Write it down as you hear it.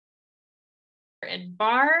and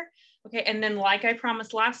bar. Okay, and then like I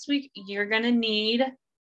promised last week, you're gonna need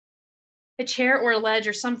a chair or a ledge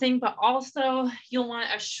or something, but also you'll want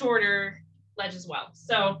a shorter ledge as well.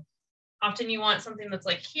 So often you want something that's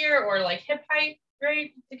like here or like hip height,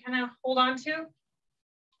 right, to kind of hold on to.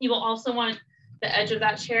 You will also want the edge of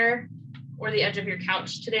that chair or the edge of your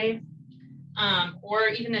couch today, or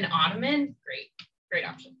even an ottoman. Great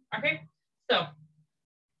option. Okay, so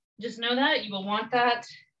just know that you will want that.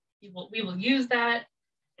 We will use that,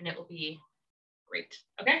 and it will be great.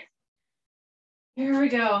 Okay. Here we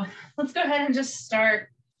go. Let's go ahead and just start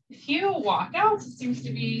a few walkouts. It seems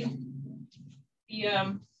to be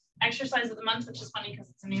the exercise of the month, which is funny because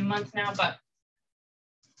it's a new month now, but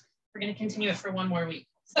we're going to continue it for one more week.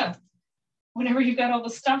 So whenever you've got all the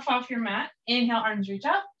stuff off your mat, inhale, arms reach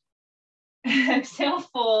up. Exhale,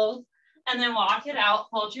 fold, and then walk it out.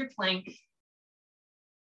 Hold your plank.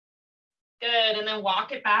 Good, and then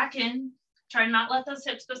walk it back in. Try to not let those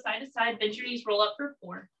hips go side to side. Bend your knees, roll up for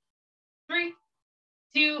 4, 3,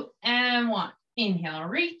 2, and 1. Inhale,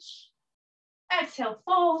 reach. Exhale,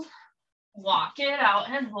 fold. Walk it out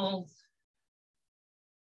and hold.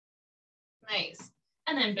 Nice.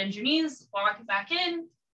 And then bend your knees, walk it back in,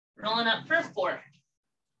 rolling up for 4,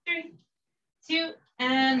 3, 2,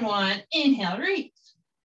 and 1. Inhale, reach.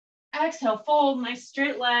 Exhale, fold. Nice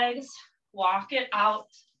straight legs. Walk it out.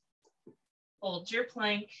 Hold your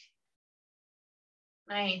plank.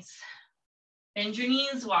 Nice. Bend your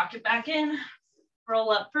knees, walk it back in,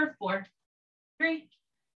 roll up for 4, 3,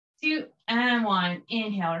 2, and 1.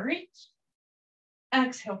 Inhale, reach.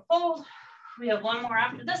 Exhale, fold. We have one more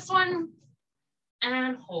after this one,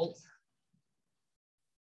 and hold.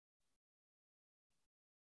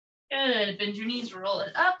 Good, bend your knees, roll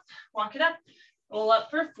it up, walk it up, roll up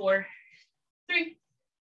for 4, 3,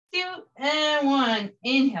 2, and 1.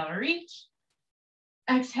 Inhale, reach.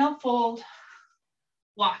 Exhale, fold.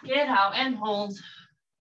 Walk it out and hold.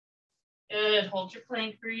 Good, hold your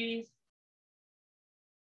plank, breathe.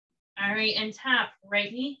 All right, and tap,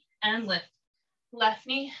 right knee and lift. Left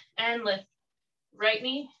knee and lift. Right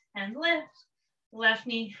knee and lift. Left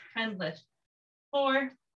knee and lift.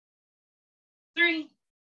 4, 3,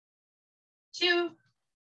 2,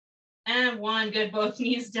 and 1. Good, both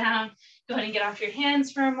knees down. Go ahead and get off your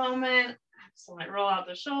hands for a moment. Excellent, roll out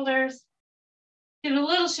the shoulders. Give it a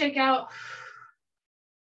little shake out.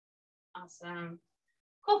 Awesome.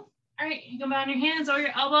 Cool. All right, you go down your hands or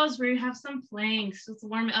your elbows where you have some planks. Let's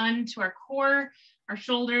warm it on to our core, our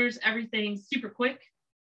shoulders, everything super quick.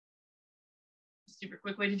 Super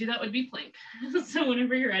quick way to do that would be plank. So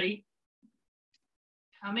whenever you're ready,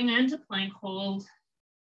 coming into plank, hold.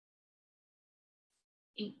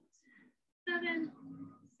 8, 7,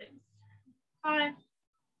 6, 5,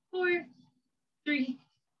 4, 3,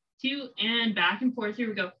 2, and back and forth. Here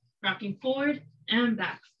we go. Rocking forward and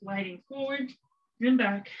back, sliding forward and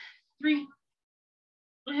back. 3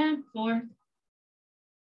 and 4,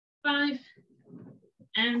 5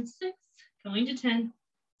 and 6, going to 10,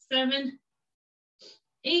 7,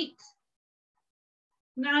 8,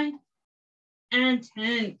 9, and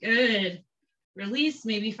 10. Good. Release,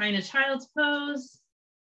 maybe find a child's pose.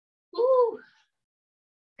 Woo!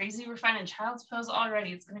 Crazy, we're finding child's pose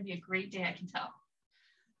already. It's gonna be a great day, I can tell.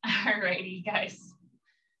 All righty, guys.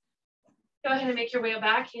 Go ahead and make your way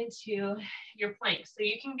back into your plank. So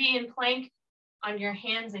you can be in plank on your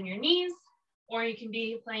hands and your knees, or you can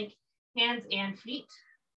be plank hands and feet.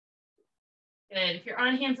 Good. If you're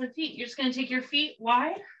on hands and feet, you're just going to take your feet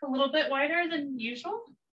wide, a little bit wider than usual.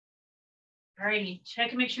 All righty. Check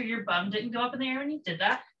and make sure your bum didn't go up in the air when you did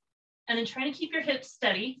that. And then try to keep your hips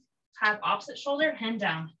steady. Tap opposite shoulder and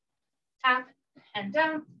down. Tap and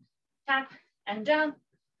down. Tap and down.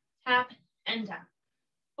 Tap and down.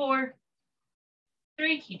 4,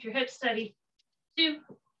 3, keep your hips steady. 2,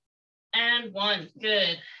 and 1.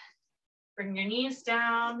 Good. Bring your knees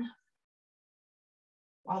down.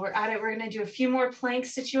 While we're at it, we're going to do a few more plank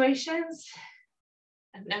situations,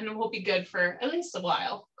 and then we'll be good for at least a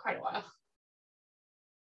while, quite a while.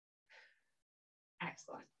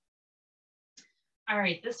 Excellent. All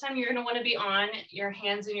right, this time you're going to want to be on your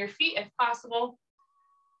hands and your feet if possible.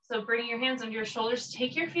 So bring your hands under your shoulders,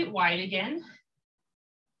 take your feet wide again.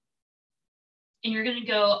 And you're going to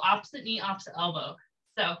go opposite knee, opposite elbow.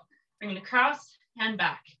 So bring it across and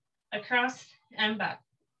back, across and back,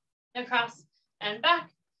 across and back,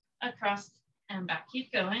 across and back.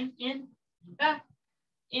 Keep going. In and back,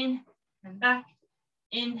 in and back,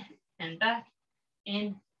 in and back,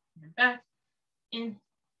 in and back, in,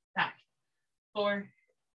 back. 4,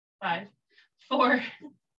 5, 4,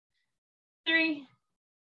 3,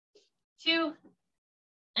 2,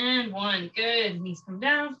 and 1. Good. Knees come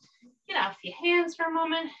down. Get off your hands for a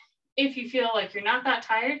moment. If you feel like you're not that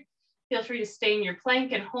tired, feel free to stay in your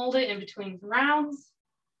plank and hold it in between rounds.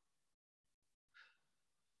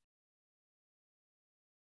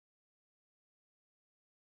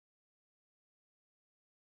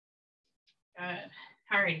 Good.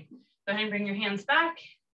 All right. Go ahead and bring your hands back.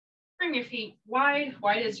 Bring your feet wide.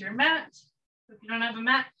 Wide as your mat. If you don't have a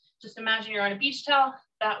mat, just imagine you're on a beach towel,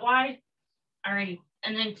 that wide. All right.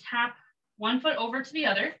 And then tap one foot over to the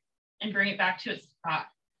other and bring it back to its spot.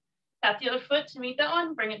 Tap the other foot to meet that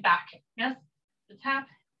one, bring it back. Yes, so tap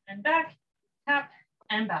and back, tap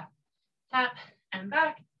and back, tap and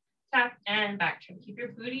back, tap and back. Try to keep your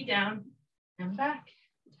booty down and back,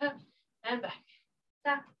 tap and back,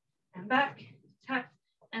 tap and back, tap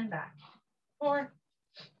and back. 4,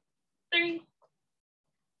 3,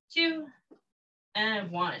 2, and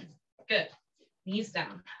 1. Good. Knees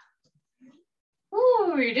down.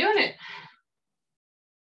 Ooh, you're doing it.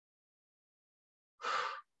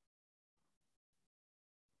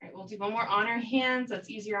 All right, we'll do one more on our hands. That's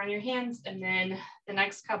easier on your hands. And then the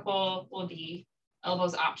next couple will be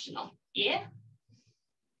elbows optional. Yeah?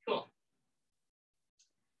 Cool.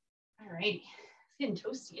 All right, it's getting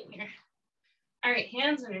toasty in here. All right,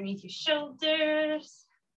 hands underneath your shoulders.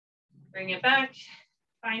 Bring it back,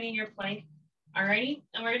 finding your plank. All righty,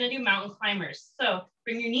 and we're gonna do mountain climbers. So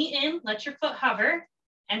bring your knee in, let your foot hover,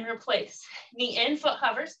 and replace. Knee in, foot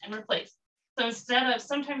hovers, and replace. So instead of,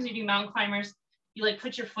 sometimes you do mountain climbers, you like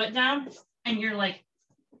put your foot down and you're like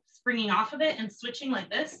springing off of it and switching like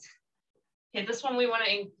this. Okay, this one we want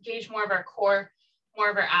to engage more of our core, more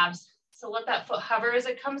of our abs. So let that foot hover as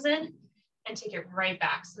it comes in and take it right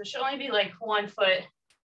back. So there should only be like one foot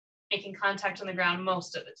making contact on the ground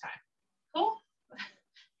most of the time. Cool?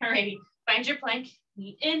 Alrighty, find your plank,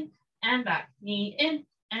 knee in and back, knee in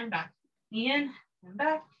and back, knee in and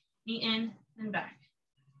back, knee in and back,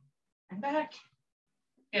 and back.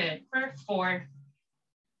 Good, for 4,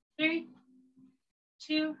 3,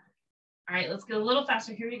 2. All right, let's go a little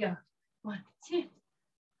faster. Here we go. 1, 2,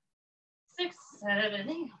 6, 7,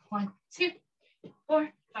 8. 1, 2, 4,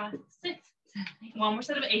 5, 6, 7, 8. One more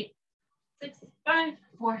set of 8. 6, 5,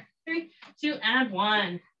 4, 3, 2, and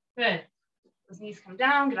 1. Good. Those knees come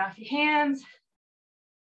down, get off your hands.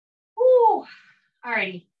 Woo. All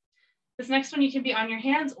righty. This next one, you can be on your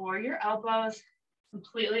hands or your elbows.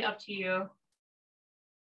 Completely up to you.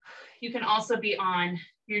 You can also be on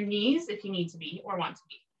your knees if you need to be or want to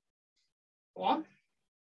be. Cool.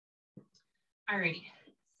 Alrighty,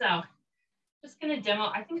 so just gonna demo.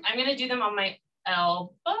 I think I'm gonna do them on my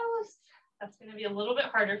elbows. That's gonna be a little bit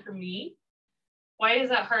harder for me. Why is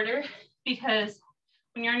that harder? Because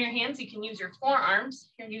when you're on your hands, you can use your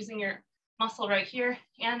forearms. You're using your muscle right here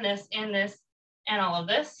and this and this and all of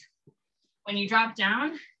this. When you drop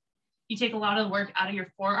down, you take a lot of the work out of your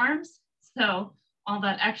forearms. So all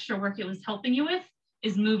that extra work it was helping you with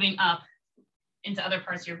is moving up into other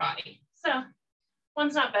parts of your body. So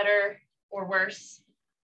one's not better or worse.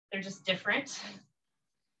 They're just different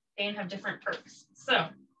and have different perks. So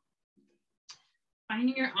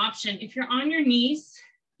finding your option. If you're on your knees,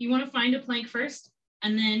 you want to find a plank first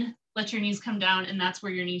and then let your knees come down, and that's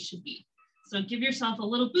where your knees should be. So give yourself a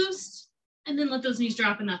little boost and then let those knees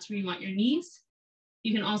drop, and that's where you want your knees.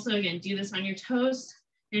 You can also, again, do this on your toes.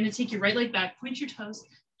 You're gonna take your right leg back, point your toes,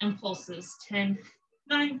 and pulses. 10,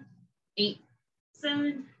 9, 8,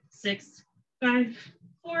 7, 6, 5,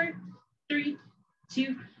 4, 3,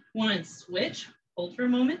 2, 1. Switch, hold for a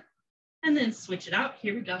moment, and then switch it out.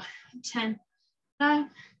 Here we go. 10, 9,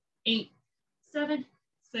 8, 7,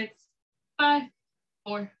 6, 5,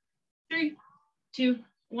 4, 3, 2,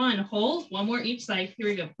 1. Hold, one more each side. Here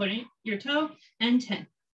we go. Put in your toe, and 10,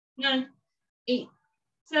 9, 8,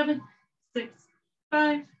 7, 6,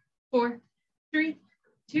 5, 4, 3,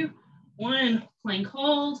 2, 1. Plank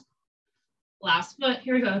hold. Last foot.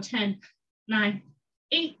 Here we go. 10, 9,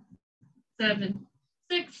 8, 7,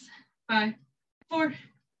 6, 5, 4,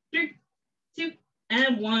 3, 2,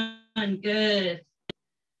 and 1. Good.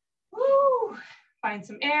 Woo. Find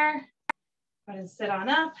some air. Go ahead and sit on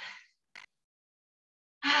up.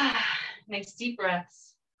 Nice deep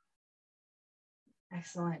breaths.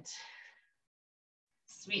 Excellent.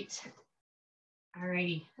 Sweet.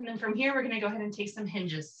 Alrighty, and then from here, we're gonna go ahead and take some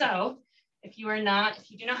hinges. So if you do not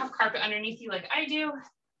have carpet underneath you like I do,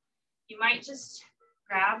 you might just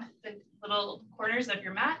grab the little corners of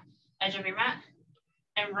your mat, edge of your mat,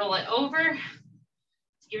 and roll it over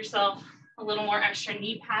to give yourself a little more extra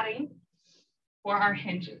knee padding for our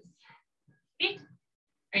hinges. Okay,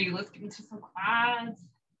 are you looking to some quads?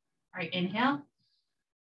 All right, inhale.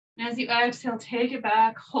 And as you exhale, take it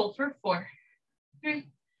back, hold for 4, 3,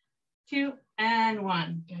 2, and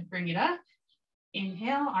 1. Good, bring it up.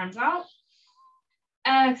 Inhale, arms out.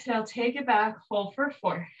 Exhale, take it back, hold for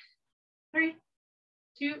 4, 3,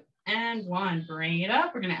 2, and 1. Bring it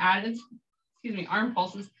up. We're gonna add in, excuse me, arm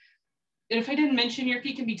pulses. And if I didn't mention, your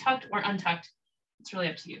feet can be tucked or untucked. It's really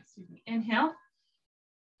up to you. Excuse me. Inhale,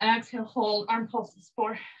 exhale, hold, arm pulses,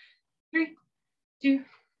 4, 3, 2,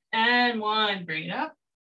 and 1. Bring it up.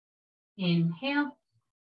 Inhale,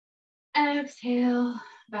 exhale,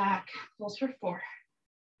 back, pulse for 4,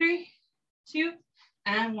 3, 2,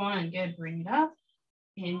 and 1. Good, bring it up.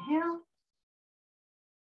 Inhale,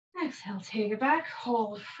 exhale, take it back,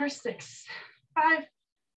 hold for 6, 5,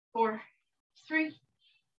 4, 3,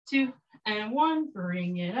 2, and 1.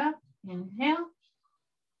 Bring it up. Inhale,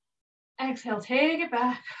 exhale, take it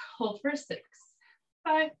back, hold for 6,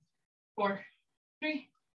 5, 4, 3,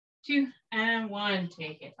 2, and 1.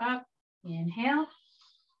 Take it up. Inhale,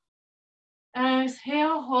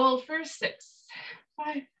 exhale, hold for 6,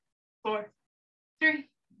 5, 4, 3,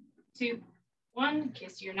 2, 1. In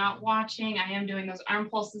case you're not watching, I am doing those arm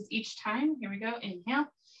pulses each time. Here we go. Inhale,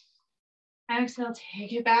 exhale,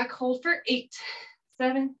 take it back, hold for 8,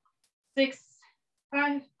 7, 6,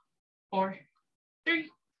 5, 4, 3,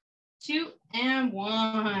 2, and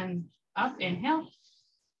 1. Up, inhale.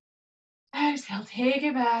 Exhale, take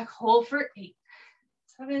it back, hold for 8,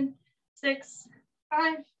 7, 6,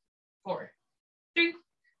 5, 4, 3,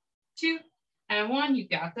 2, and 1. You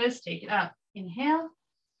got this. Take it up. Inhale.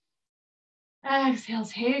 Exhale,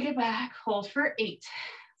 take it back, hold for 8,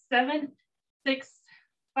 7, 6,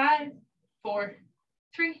 5, 4,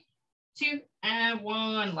 3, 2, and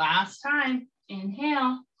 1. Last time.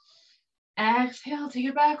 Inhale. Exhale, take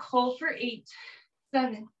it back, hold for 8,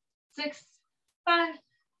 7, 6, 5,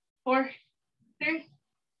 4, 3,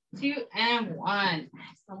 2, and 1.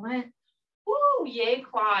 Excellent. Woo, yay,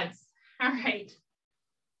 quads. All right.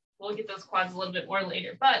 We'll get those quads a little bit more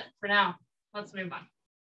later, but for now, let's move on.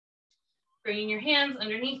 Bringing your hands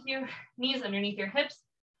underneath you, knees underneath your hips.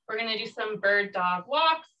 We're gonna do some bird dog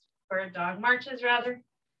walks, bird dog marches rather.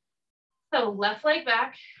 So left leg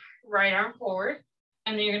back, right arm forward,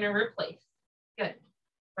 and then you're gonna replace. Good.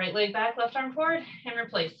 Right leg back, left arm forward, and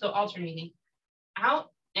replace. So alternating.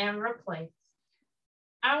 Out and replace.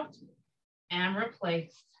 Out and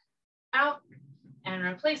replace. Out and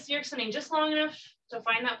replace. You're extending just long enough to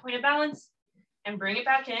find that point of balance and bring it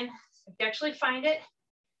back in. If you actually find it,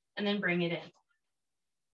 and then bring it in.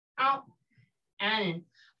 Out and in.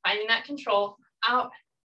 Finding that control. Out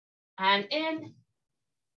and in.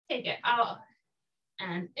 Take it out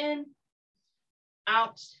and in.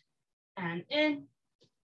 Out and in.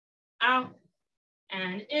 Out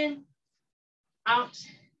and in. Out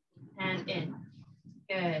and in.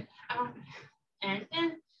 Good. Out and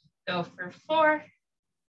in. Go for 4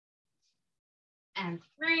 and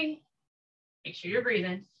 3. Make sure you're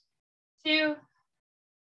breathing. 2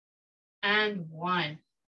 and 1.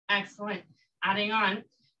 Excellent. Adding on,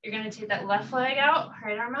 you're going to take that left leg out,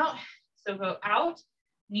 right arm out. So go out,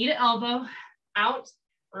 knee to elbow, out,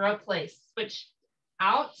 replace. Switch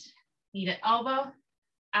out, knee to elbow,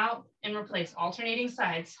 out, and replace. Alternating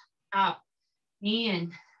sides. Out, knee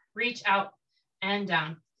in, reach out and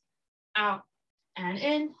down. Out and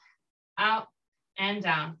in, out and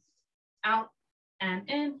down. Out and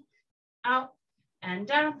in, out and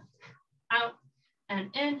down. Out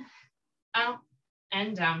and in, out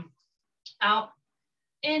and down. Out,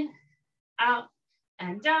 in, out,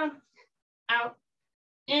 and down. Out,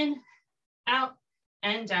 in, out,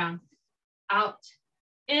 and down. Out,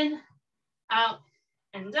 in, out,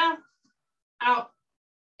 and down. Out,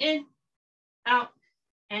 in, out,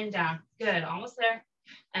 and down. Good, almost there.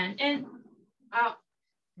 And in, out,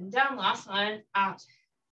 and down. Last one. Out,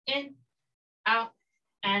 in, out,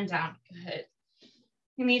 and down. Good.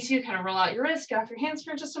 You need to kind of roll out your wrist, get off your hands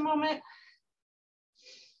for just a moment.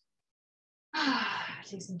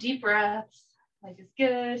 Take some deep breaths. Life is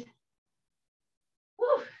good.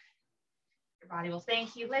 Woo. Your body will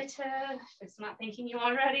thank you later if it's not thanking you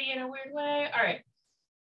already in a weird way. All right.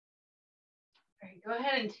 All right, go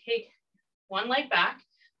ahead and take one leg back.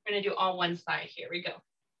 We're going to do all one side. Here we go.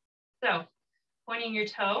 So pointing your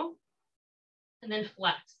toe and then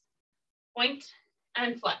flex. Point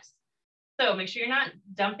and flex. So make sure you're not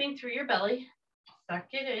dumping through your belly. Suck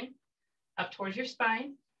it in up towards your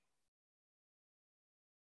spine.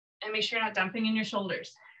 And make sure you're not dumping in your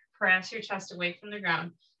shoulders. Press your chest away from the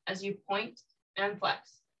ground as you point and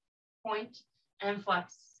flex. Point and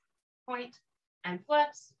flex. Point and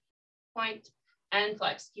flex. Point and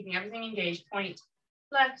flex. Keeping everything engaged. Point,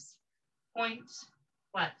 flex, point,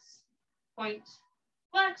 flex, point,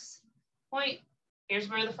 flex, point. Here's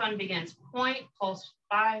where the fun begins. Point, pulse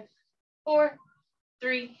 5, 4,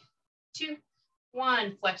 3, 2,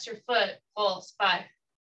 1. Flex your foot, pulse, 5,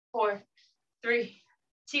 4, 3,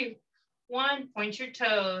 2, 1. Point your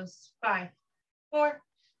toes, 5, 4,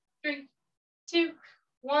 3, 2,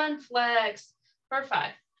 1. Flex for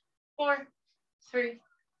 5, 4, 3,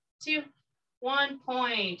 2, 1.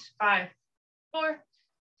 Point, 5, 4,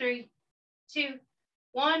 3, 2,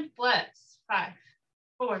 1. Flex, 5,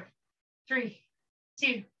 4, 3,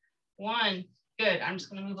 2, 1. Good. I'm just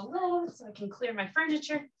going to move a little so I can clear my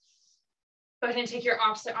furniture. Go ahead and take your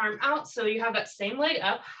opposite arm out. So you have that same leg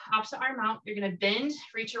up, opposite arm out. You're going to bend,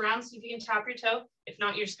 reach around, see if you can tap your toe. If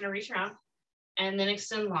not, you're just going to reach around and then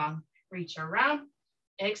extend long. Reach around,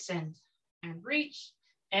 extend, and reach,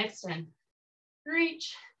 extend,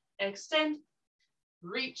 reach, extend,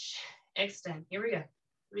 reach, extend. Here we go.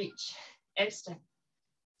 Reach, extend,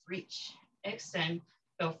 reach, extend.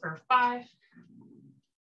 Go for 5,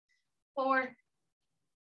 4,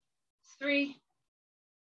 3,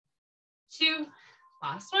 2,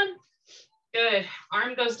 last one. Good.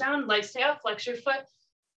 Arm goes down, legs stay up, flex your foot,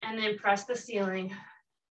 and then press the ceiling.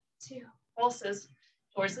 2 pulses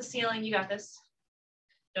towards the ceiling. You got this.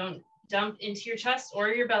 Don't dump into your chest or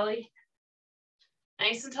your belly.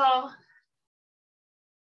 Nice and tall.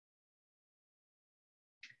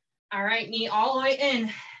 All right, knee all the way in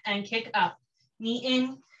and kick up. Knee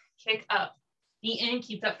in, kick up. Knee in,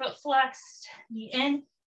 keep that foot flexed. Knee in,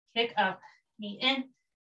 kick up. Knee in,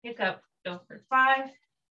 kick up. Go for 5,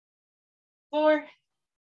 4,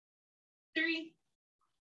 3,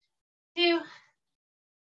 2,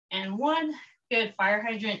 and 1. Good, fire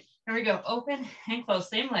hydrant. Here we go, open and close,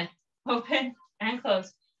 same leg. Open and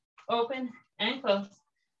close, open and close,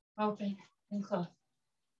 open and close.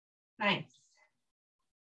 Nice.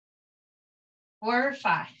 4,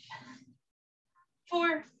 5,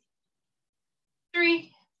 4,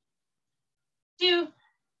 3, 2,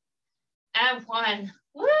 and 1.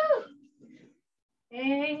 Woo!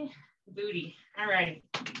 Hey, booty. All righty.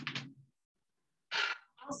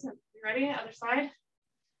 Awesome. You ready? Other side.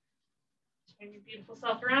 Turn your beautiful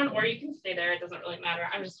self around, or you can stay there. It doesn't really matter.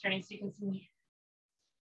 I'm just turning so you can see me.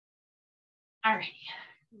 All right.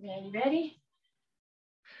 Ready?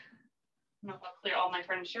 I'm not going to clear all my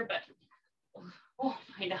furniture, but we'll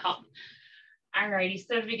find out. All righty.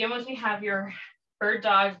 So to begin with, we have your bird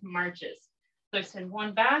dog marches. So extend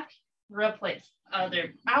one back, replace.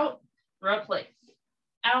 Other out, replace.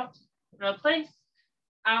 Out, replace,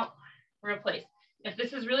 out, replace. If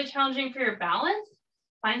this is really challenging for your balance,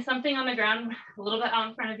 find something on the ground a little bit out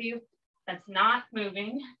in front of you that's not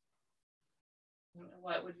moving. I don't know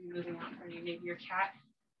what would be moving out in front of you, maybe your cat.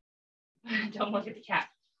 Don't look at the cat.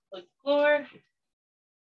 Look at the floor.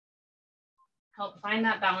 Help find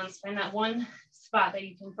that balance, find that one spot that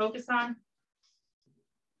you can focus on.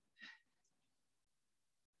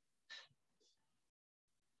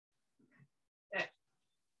 Good.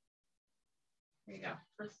 Here you go,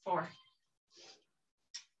 for 4,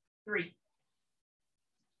 3,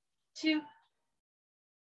 2,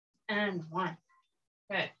 and 1.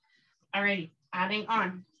 Good. Alrighty, adding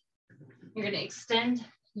on. You're gonna extend,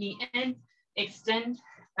 knee in, extend,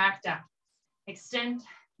 back down. Extend,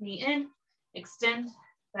 knee in, extend,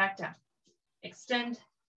 back down. Extend,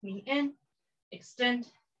 knee in, extend,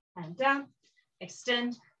 and down.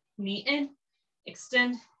 Extend, knee in,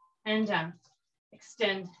 extend, and down.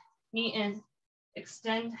 Extend, knee in,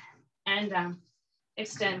 extend, and down.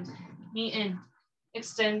 Extend, knee in,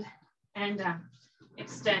 extend, and down.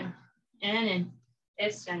 Extend, and in,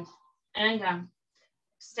 extend, and down.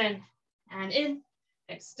 Extend, and in,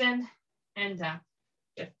 extend, and down.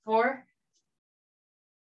 Good. 4,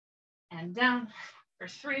 and down for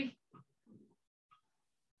 3,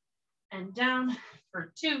 and down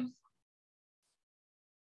for 2.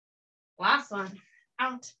 Last one,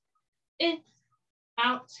 out, in,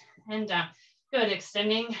 out, and down. Good,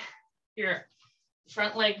 extending your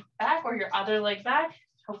front leg back or your other leg back.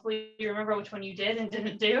 Hopefully you remember which one you did and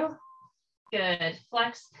didn't do. Good,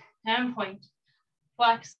 flex and point,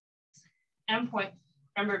 flex and point.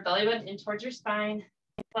 Remember, belly button in towards your spine,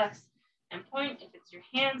 flex and point. If it's your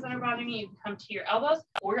hands that are bothering you, you can come to your elbows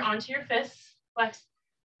or onto your fists, flex,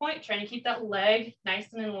 point, trying to keep that leg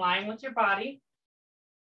nice and in line with your body.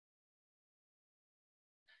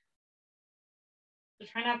 So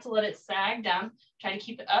try not to let it sag down. Try to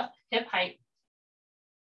keep it up, hip height.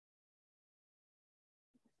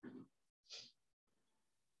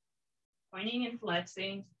 Pointing and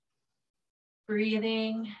flexing,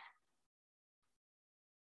 breathing.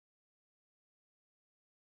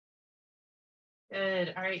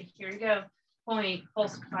 Good. All right, here we go. Point,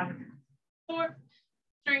 pulse, 5, 4,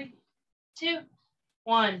 3, 2,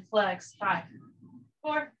 1. Flex, 5,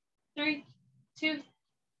 4, 3, 2,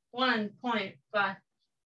 1.5,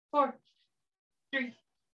 4, 3,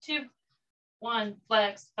 2, 1,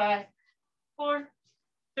 flex, 5, 4,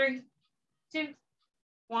 3, 2,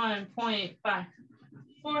 1.5,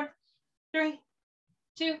 4, 3,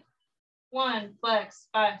 2, 1, flex,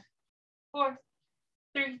 5, 4,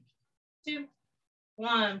 3, 2,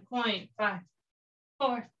 1.5,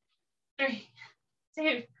 4, 3,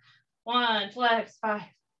 2, 1, flex, 5,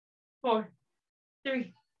 4,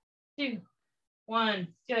 3, 2, 1.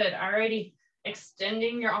 Good. Alrighty.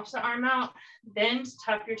 Extending your opposite arm out. Bend,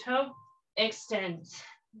 tap your toe, extend,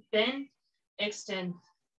 bend, extend,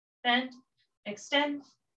 bend, extend,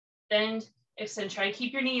 bend, extend. Try to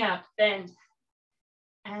keep your knee up, bend,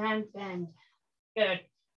 and bend. Good.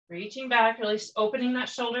 Reaching back, really opening that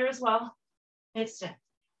shoulder as well. Extend,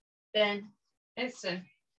 bend, extend,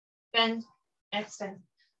 bend, extend,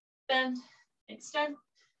 bend, extend.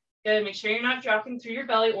 Good. Make sure you're not dropping through your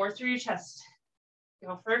belly or through your chest.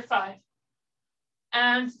 Go for 5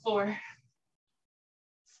 and 4,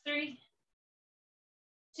 3,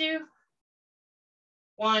 2,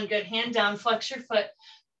 1. Good. Hand down, flex your foot.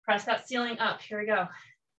 Press that ceiling up. Here we go.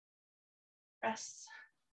 Press.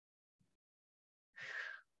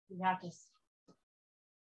 You got this.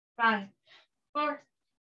 5, 4,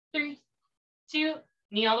 3, 2.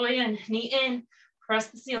 Knee all the way in. Knee in. Press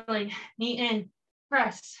the ceiling. Knee in.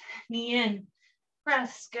 Press. Knee in.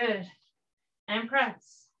 Press. Good. And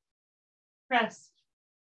press. Press.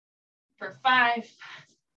 For 5,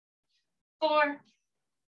 4,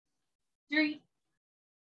 3,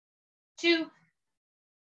 2,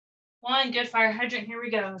 1. Good. Fire hydrant. Here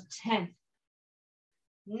we go. 10,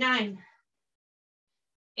 9,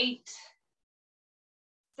 8,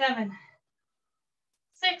 7,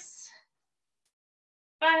 6,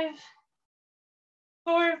 5,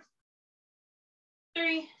 4,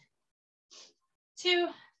 3, 2,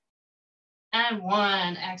 and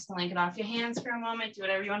 1. Excellent. Get off your hands for a moment. Do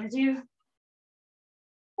whatever you want to do.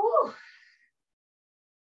 Woo.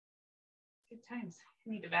 Good times. I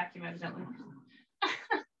need to vacuum evidently.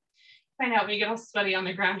 Find out when you get all sweaty on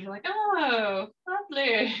the ground, you're like, oh,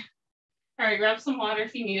 lovely. All right, grab some water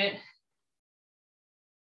if you need it.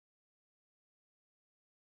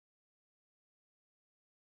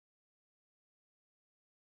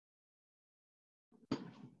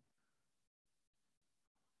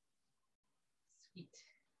 Sweet.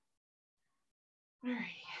 All right.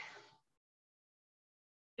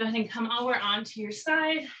 Go ahead and come over onto your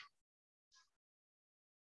side.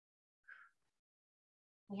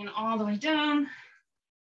 Bring it all the way down.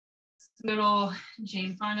 Good old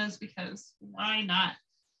Jane Fonda's, because why not?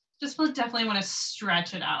 Just definitely want to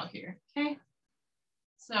stretch it out here, okay?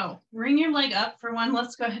 So bring your leg up for one.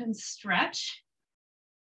 Let's go ahead and stretch.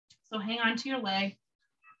 So hang on to your leg,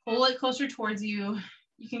 pull it closer towards you.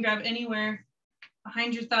 You can grab anywhere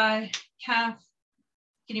behind your thigh, calf.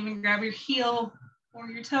 You can even grab your heel or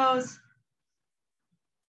your toes,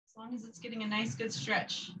 as long as it's getting a nice good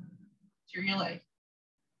stretch through your leg.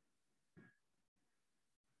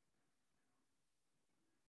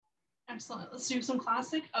 Excellent. Let's do some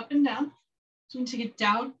classic up and down. So you can take it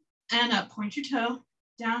down and up. Point your toe,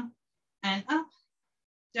 down and up,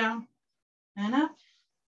 down and up,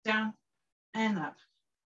 down and up.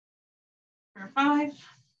 For 5,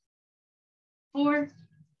 4,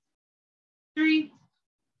 3,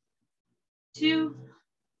 2,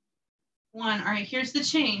 1. All right, here's the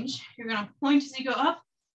change. You're gonna point as you go up,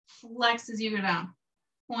 flex as you go down.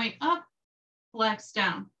 Point up, flex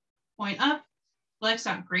down. Point up, flex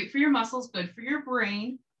down. Great for your muscles, good for your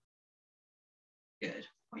brain. Good.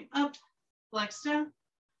 Point up, flex down.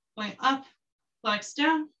 Point up, flex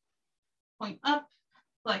down. Point up,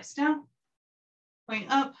 flex down.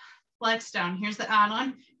 Point up, flex down. Here's the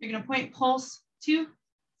add-on. You're gonna point pulse 2,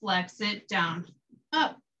 flex it down.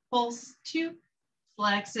 Up, pulse 2,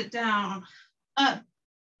 flex it down. Up,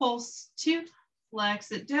 pulse 2,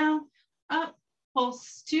 flex it down. Up,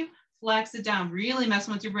 pulse 2, flex it down. Really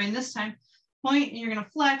messing with your brain this time. Point, and you're gonna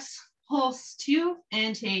flex, pulse 2,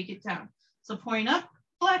 and take it down. So point up,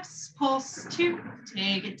 flex, pulse 2,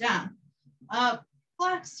 take it down. Up,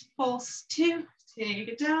 flex, pulse 2, take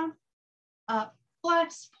it down. Up,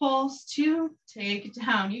 flex, pulse 2, take it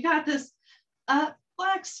down. You got this. Up,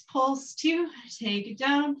 flex, pulse 2, take it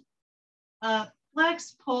down. Up,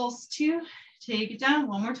 flex, pulse 2, take it down.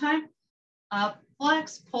 One more time. Up,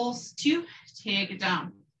 flex, pulse 2, take it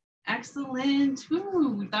down. Excellent.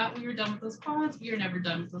 Woo, we thought we were done with those quads. We are never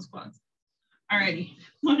done with those quads. Alrighty,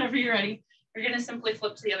 whenever you're ready, we're gonna simply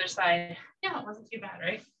flip to the other side. Yeah, it wasn't too bad,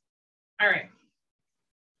 right? All right.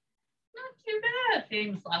 Not too bad.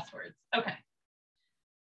 Famous last words. Okay.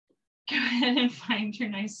 Go ahead and find your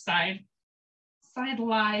nice side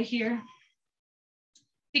lie here.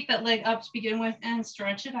 Take that leg up to begin with and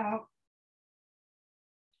stretch it out.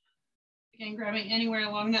 Again, grabbing anywhere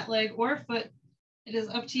along that leg or foot. It is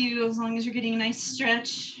up to you as long as you're getting a nice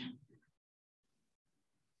stretch.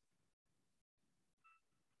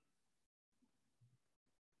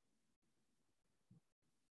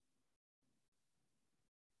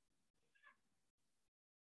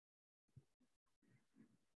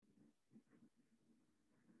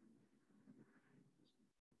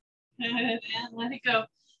 Good, and let it go.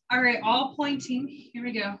 All right, all pointing. Here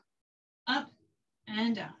we go. Up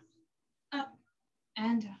and down, up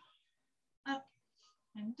and down, up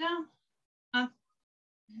and down, up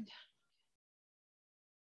and down.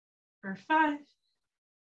 For 5,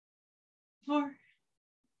 4,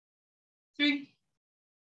 3,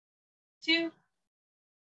 2,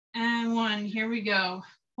 and 1. Here we go.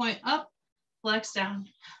 Point up, flex down.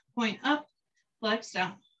 Point up, flex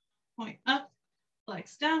down. Point up,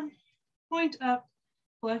 flex down. Point up,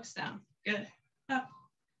 flex down. Good. Up,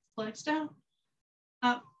 flex down.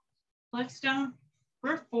 Up, flex down.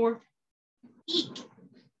 For 4,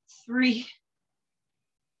 3,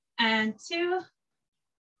 and 2,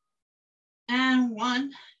 and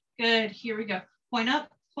 1. Good. Here we go. Point up,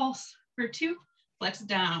 pulse for 2, flex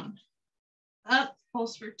down. Up,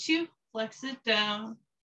 pulse for 2, flex it down.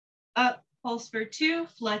 Up, pulse for 2,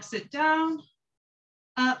 flex it down.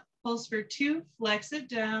 Up, pulse for 2, flex it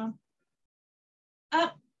down.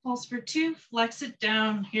 Up, pulse for 2, flex it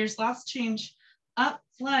down. Here's last change. Up,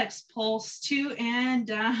 flex, pulse 2, and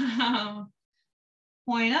down.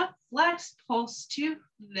 Point up, flex, pulse 2,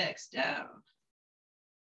 flex down.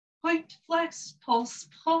 Point, flex, pulse,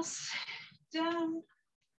 pulse, down.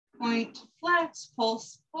 Point, flex,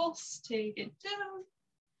 pulse, pulse, take it down.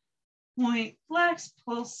 Point, flex,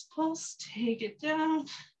 pulse, pulse, take it down.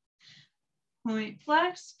 Point,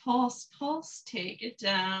 flex, pulse, pulse, take it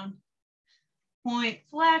down. Point,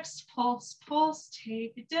 flex, pulse, pulse,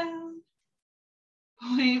 take it down.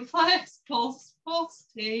 Point, flex, pulse, pulse,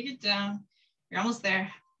 take it down. You're almost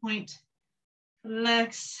there. Point,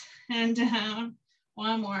 flex, and down.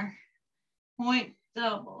 One more. Point,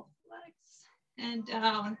 double, flex, and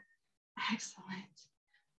down. Excellent.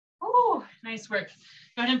 Oh, nice work.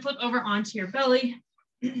 Go ahead and flip over onto your belly.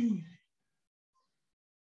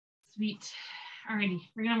 Sweet. Alrighty,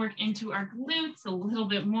 we're gonna work into our glutes a little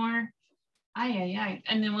bit more.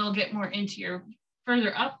 And then we'll get more into your,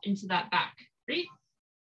 further up into that back. Great.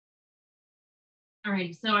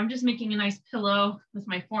 Alrighty, so I'm just making a nice pillow with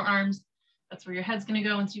my forearms. That's where your head's gonna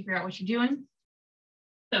go once you figure out what you're doing.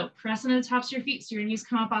 So press into the tops of your feet so your knees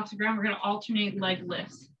come up off the ground. We're gonna alternate leg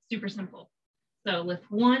lifts. Super simple. So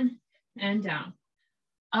lift one and down,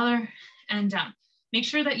 other and down. Make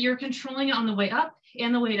sure that you're controlling it on the way up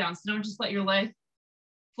and the way down. So don't just let your leg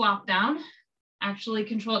flop down. Actually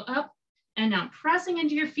control it up and down. Pressing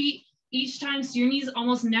into your feet each time so your knees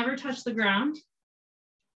almost never touch the ground.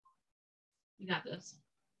 You got this.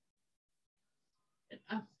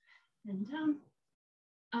 Up and down,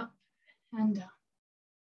 up and down,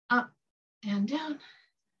 up and down,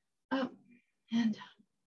 up and down,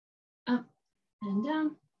 up and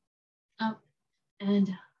down, up and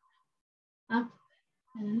down, up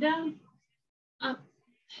and down, up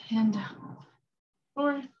and down.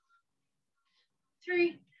 4,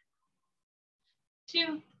 3,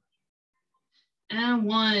 2, and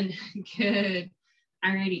 1. Good.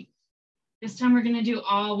 Alrighty. This time we're gonna do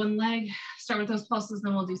all one leg. Start with those pulses,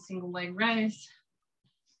 then we'll do single leg rise.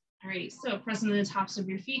 Alrighty, so press into the tops of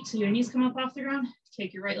your feet so your knees come up off the ground.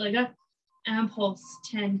 Take your right leg up and pulse.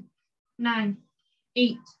 10, 9,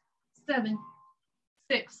 8, 7,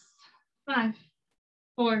 6, 5,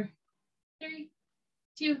 4, 3,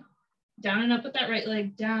 2, down and up with that right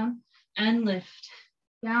leg, down and lift,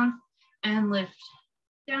 down and lift,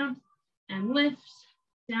 down and lift,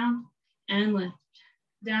 down and lift,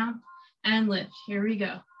 down and lift. Here we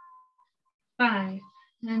go. 5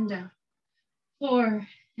 and down, 4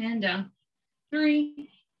 and down,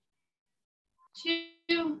 3,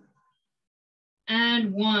 2,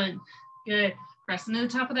 and 1. Good. Press into the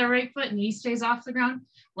top of that right foot, knee stays off the ground.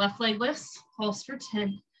 Left leg lifts, pulse for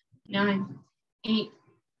 10, 9, 8,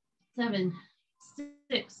 7,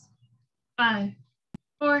 6, 5,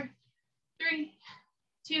 4, 3,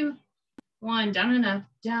 2, 1. Down and up,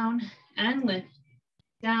 down and lift,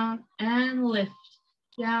 down and lift,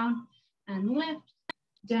 down and lift,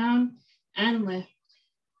 down and lift,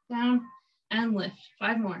 down and lift.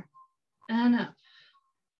 5 more. And up,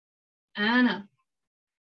 and up,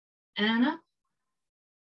 and up,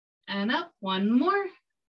 and up. 1 more.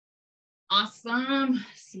 Awesome.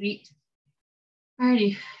 Sweet.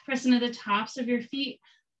 Alrighty, press into the tops of your feet,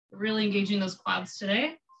 really engaging those quads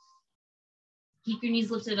today. Keep your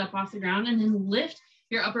knees lifted up off the ground and then lift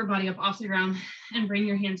your upper body up off the ground and bring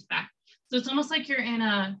your hands back. So it's almost like you're in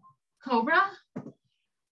a cobra,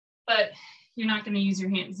 but you're not going to use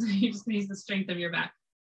your hands. You're just going to use the strength of your back.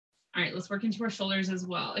 All right, let's work into our shoulders as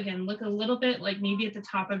well. Again, look a little bit like maybe at the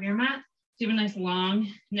top of your mat. So you have a nice long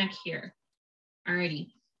neck here. All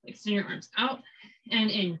righty, extend your arms out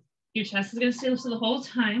and in. Your chest is going to stay lifted the whole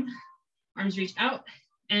time. Arms reach out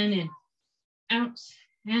and in, out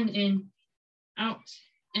and in, out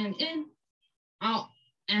and in, out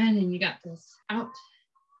and in. You got this. Out,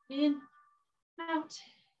 in, out,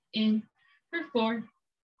 in for 4,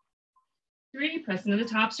 3. Press into the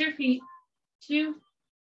tops of your feet. 2,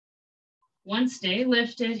 1. Stay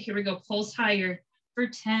lifted. Here we go. Pulse higher for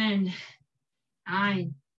 10,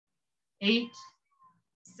 9, 8,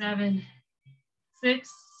 7, 6,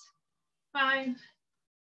 5,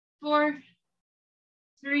 4,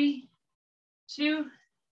 3, 2,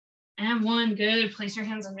 and 1. Good. Place your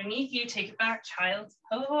hands underneath you. Take it back. Child's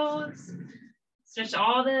pose. Stretch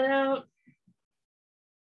all that out.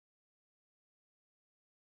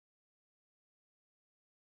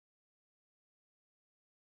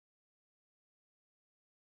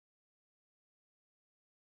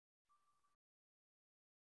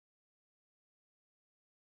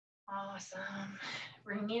 Awesome.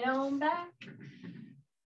 Bring it on back.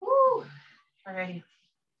 Woo. All righty.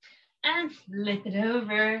 And flip it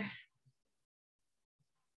over.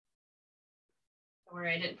 Don't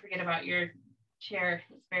worry, I didn't forget about your chair.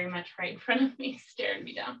 It's very much right in front of me, staring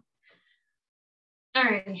me down. All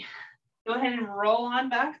righty. Go ahead and roll on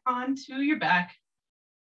back onto your back.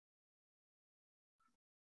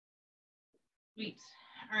 Sweet.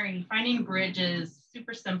 All righty. Finding bridges,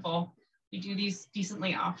 super simple. We do these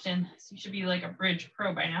decently often, so you should be like a bridge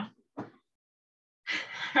pro by now.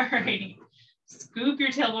 All righty. Scoop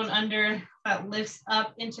your tailbone under. That lifts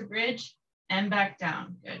up into bridge and back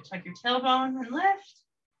down. Good. Tuck your tailbone and lift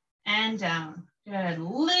and down. Good.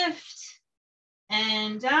 Lift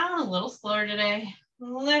and down. A little slower today.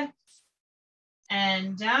 Lift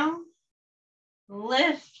and down.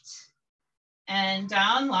 Lift and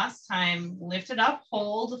down. Last time. Lift it up.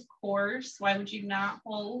 Hold, of course. Why would you not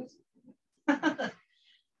hold?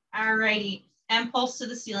 All righty. And pulse to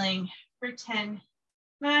the ceiling for 10,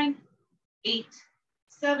 9, 8,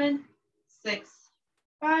 7, 6,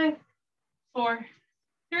 5, 4,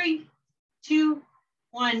 3, 2,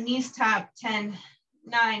 1. Knees tap. 10,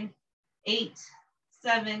 9, 8,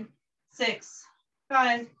 7, 6,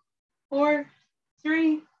 5, 4,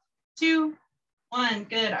 3, 2, 1.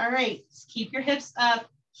 Good. All right. Just keep your hips up.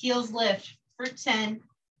 Heels lift for 10,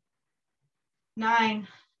 9,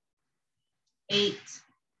 8,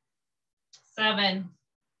 7,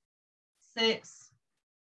 6,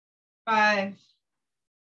 5,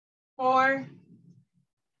 4,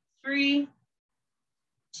 3,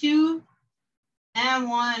 2, and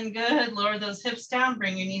 1. Good. Lower those hips down.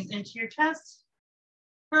 Bring your knees into your chest.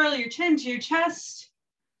 Curl your chin to your chest.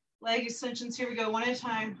 Leg extensions. Here we go. One at a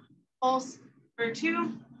time. Pulse for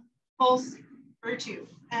 2. Pulse for 2.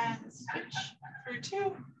 And switch for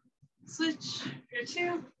 2. Switch for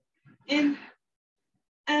 2. In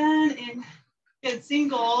and in. Good.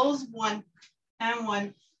 Singles. 1 and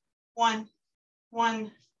 1. 1,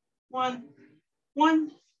 1, 1,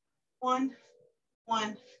 1, 1,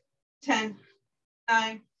 1, 10,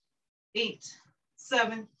 9, 8,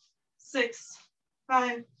 7, 6,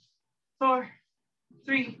 5, 4,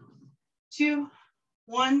 3, 2,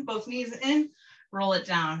 1. Both knees in. Roll it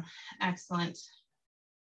down. Excellent.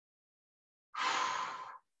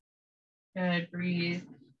 Good. Breathe.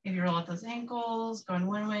 Maybe roll out those ankles, going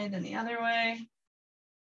one way, then the other way.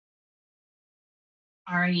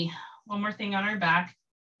 Alrighty. One more thing on our back.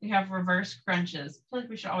 We have reverse crunches. I feel like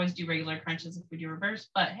we should always do regular crunches if we do reverse,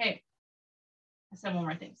 but hey, I said one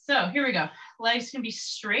more thing. So here we go. Legs can be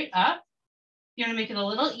straight up. You want to make it a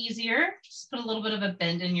little easier. Just put a little bit of a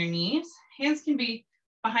bend in your knees. Hands can be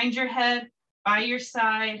behind your head, by your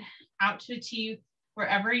side, out to a T,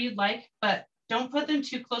 wherever you'd like, but don't put them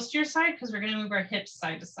too close to your side because we're going to move our hips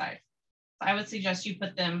side to side. So I would suggest you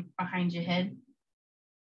put them behind your head.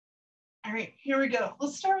 All right, here we go.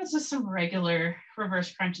 Let's start with just some regular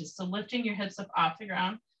reverse crunches. So lifting your hips up off the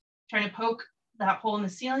ground, trying to poke that hole in the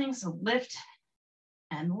ceiling. So lift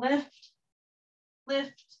and lift,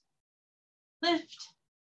 lift, lift,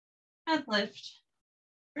 and lift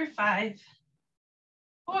for 5,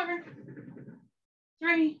 4,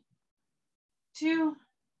 3, 2,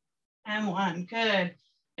 and 1. Good.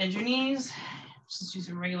 Bend your knees. Just do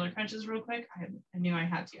some regular crunches real quick. I knew I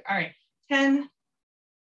had to. All right, 10,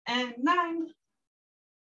 and 9,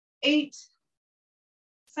 8,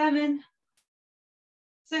 7,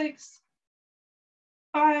 6,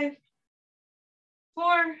 5,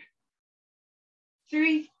 4,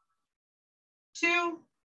 3, 2,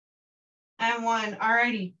 and 1.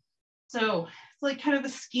 Alrighty. So it's like kind of a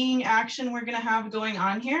skiing action we're gonna have going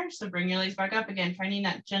on here. So bring your legs back up again, finding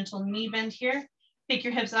that gentle knee bend here. Take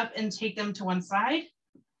your hips up and take them to one side,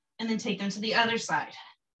 and then take them to the other side.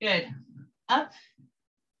 Good. Up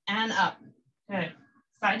and up. Good.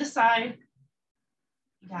 Side to side.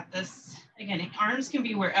 You got this. Again, arms can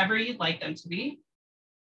be wherever you'd like them to be.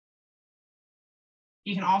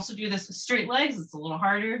 You can also do this with straight legs. It's a little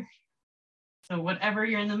harder. So whatever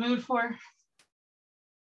you're in the mood for.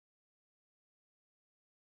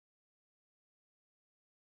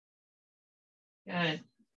 Good.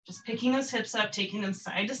 Just picking those hips up, taking them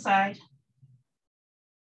side to side.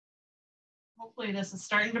 Hopefully this is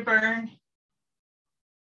starting to burn.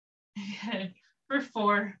 Good. For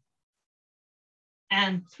 4,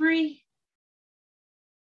 and 3,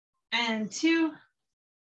 and 2,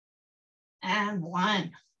 and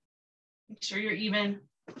 1. Make sure you're even.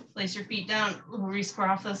 Place your feet down, re-square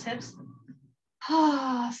off those hips.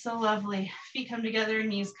 Ah, so lovely. Feet come together,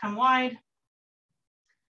 knees come wide.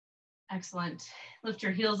 Excellent. Lift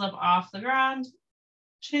your heels up off the ground,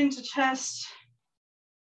 chin to chest.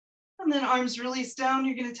 And then arms release down.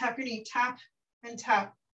 You're gonna tap your knee, tap and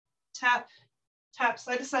tap, tap, tap,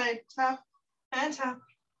 side to side, tap and tap,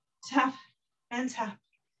 tap and tap.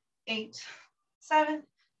 8, 7,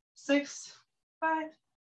 6, 5,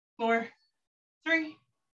 4, 3,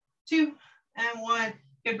 2, and 1.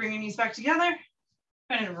 Good, bring your knees back together.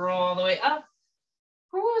 Kind of roll all the way up.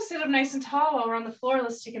 Ooh, sit up nice and tall while we're on the floor.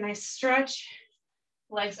 Let's take a nice stretch.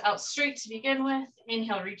 Legs out straight to begin with.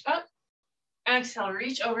 Inhale, reach up. Exhale,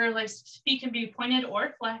 reach over. Legs, feet can be pointed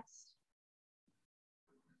or flexed.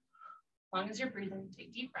 As long as you're breathing,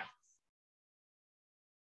 take deep breaths.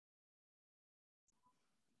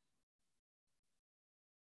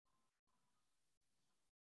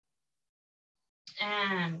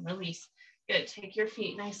 And release. Good, take your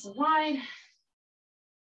feet nice and wide.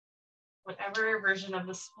 Whatever version of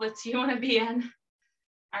the splits you want to be in.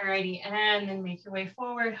 Alrighty, and then make your way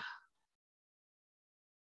forward.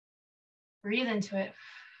 Breathe into it.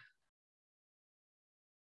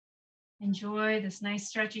 Enjoy this nice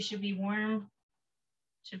stretch. You should be warm.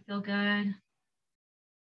 Should feel good.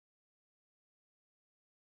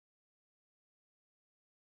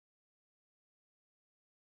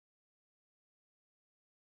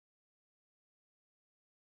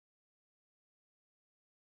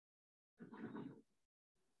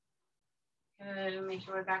 Good, make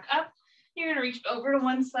your way back up. You're gonna reach over to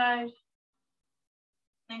one side.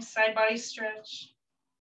 Nice side body stretch.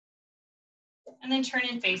 And then turn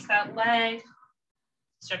and face that leg.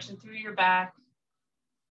 Stretching through your back.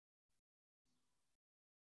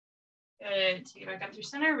 Good, take it back up through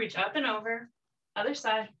center, reach up and over. Other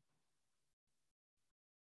side.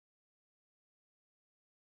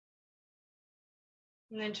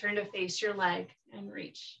 And then turn to face your leg and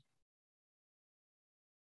reach.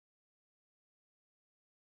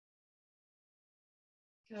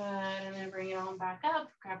 Good, and then bring it on back up.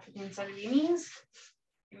 Grab for the inside of your knees.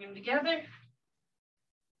 Bring them together.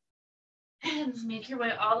 And make your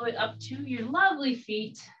way all the way up to your lovely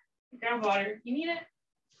feet. Grab water, you need it.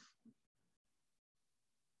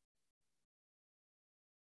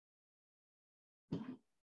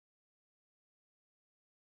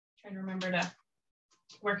 Trying to remember to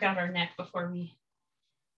work out our neck before we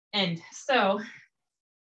end. So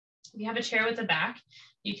we have a chair with a back.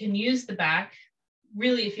 You can use the back.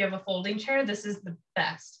 Really, if you have a folding chair, this is the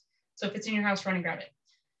best. So if it's in your house, run and grab it.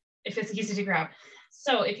 If it's easy to grab.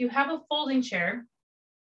 So if you have a folding chair,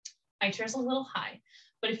 my chair's a little high,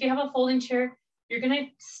 but if you have a folding chair, you're gonna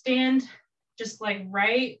stand just like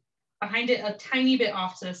right behind it, a tiny bit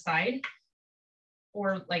off to the side,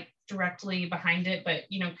 or like directly behind it, but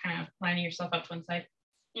you know, kind of lining yourself up to one side.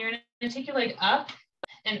 You're gonna take your leg up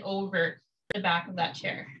and over the back of that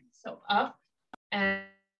chair. So up and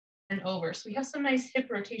over. So we have some nice hip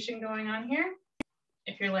rotation going on here.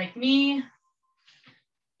 If you're like me,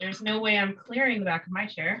 there's no way I'm clearing the back of my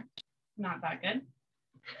chair. Not that good.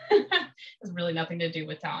 Has really nothing to do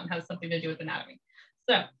with talent, has something to do with anatomy.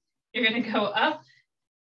 So you're gonna go up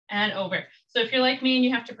and over. So if you're like me and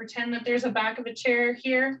you have to pretend that there's a back of a chair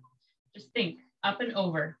here, just think up and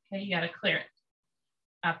over. Okay, you gotta clear it.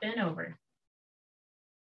 Up and over.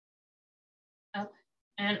 Up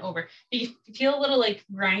and over. If you feel a little like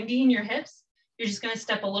grindy in your hips, you're just gonna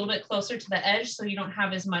step a little bit closer to the edge so you don't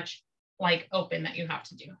have as much like open that you have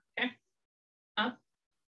to do, okay? Up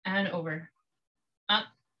and over, up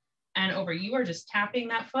and over. You are just tapping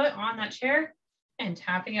that foot on that chair and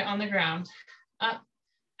tapping it on the ground. Up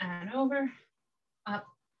and over, up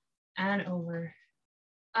and over,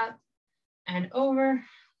 up and over,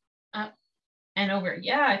 up and over.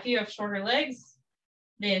 Yeah, if you have shorter legs,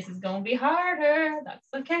 this is going to be harder. That's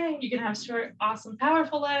okay. You can have short, awesome,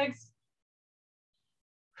 powerful legs.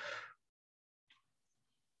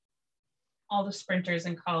 All the sprinters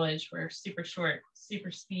in college were super short,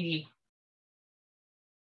 super speedy.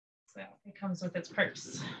 So it comes with its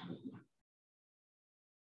perks.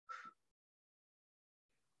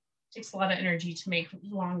 Takes a lot of energy to make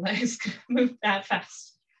long legs move that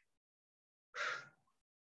fast.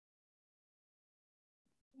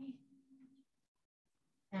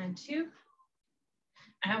 And 2.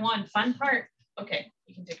 And 1. Fun part. Okay,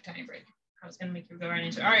 you can take a tiny break. I was gonna make you go right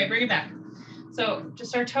into it. All right, bring it back. So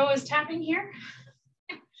just our toe is tapping here.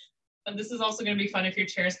 But this is also gonna be fun if your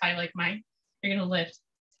chair is high like mine. You're gonna lift,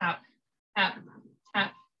 tap, tap,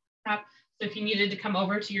 tap, tap. So if you needed to come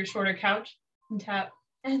over to your shorter couch and tap,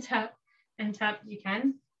 and tap, and tap, you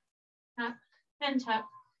can. Tap, and tap,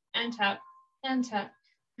 and tap, and tap,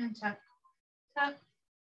 and tap, tap,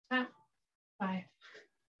 tap. 5,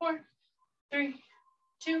 4, 3,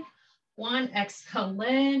 2, 1.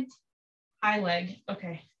 Excellent. High leg.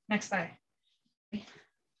 Okay, next side. I'm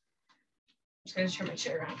just gonna turn my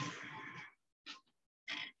chair around.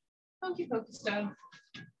 Hokey pokey style.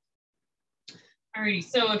 Alrighty,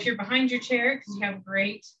 so if you're behind your chair, because you have a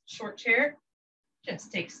great short chair,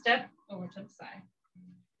 just take a step over to the side.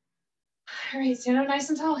 All right, stand up nice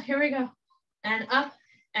and tall. Here we go. And up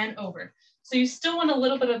and over. So you still want a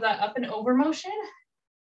little bit of that up and over motion.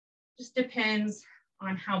 Just depends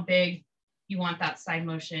on how big you want that side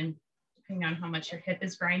motion, depending on how much your hip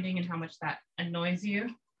is grinding and how much that annoys you,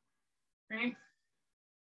 right?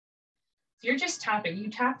 So you're just tapping. You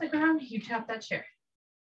tap the ground, you tap that chair.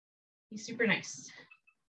 Be super nice.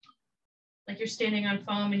 Like you're standing on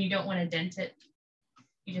foam and you don't want to dent it.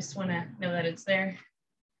 You just want to know that it's there.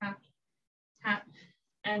 Tap, tap,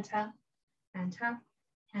 and tap, and tap,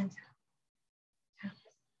 and tap, tap,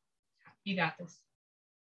 tap. You got this.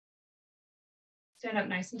 Stand up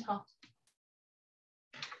nice and tall.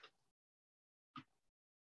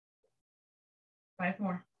 5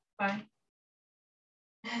 more. 5,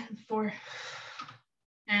 and 4,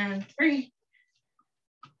 and 3,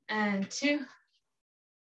 and 2,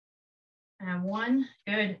 and 1.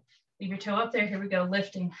 Good. Leave your toe up there. Here we go.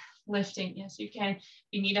 Lifting, lifting. Yes, you can. If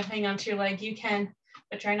you need to hang onto your leg, you can,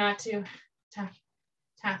 but try not to. Tap,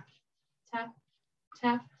 tap, tap,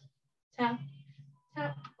 tap, tap,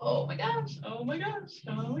 tap. Oh my gosh. Oh my gosh.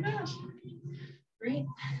 Oh my gosh. Breathe,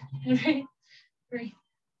 and breathe, breathe,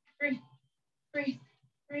 breathe, breathe,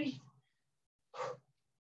 breathe.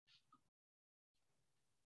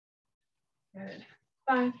 Good.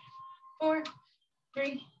 5, 4,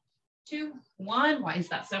 3, 2, 1. Why is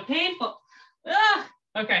that so painful? Ah,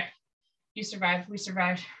 okay. You survived. We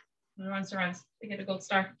survived. Everyone survives. They get a gold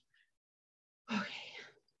star. Okay.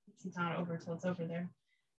 It's not over until it's over there.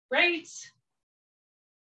 Great.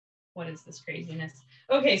 What is this craziness?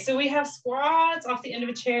 Okay, so we have squats off the end of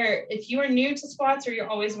a chair. If you are new to squats or you're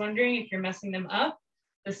always wondering if you're messing them up,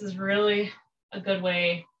 this is really a good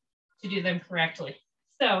way to do them correctly.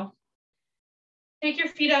 So take your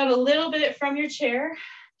feet out a little bit from your chair.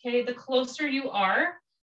 Okay, the closer you are,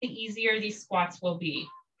 the easier these squats will be.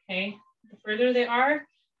 Okay, the further they are,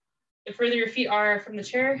 the further your feet are from the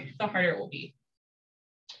chair, the harder it will be.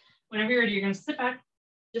 Whenever you're ready, you're going to sit back,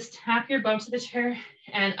 just tap your bum to the chair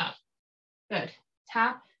and up. Good.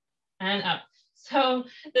 Tap and up. So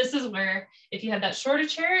this is where if you had that shorter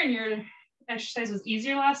chair and your exercise was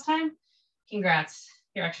easier last time, congrats.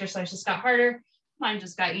 Your exercise just got harder. Mine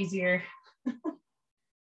just got easier.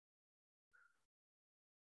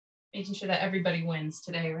 Making sure that everybody wins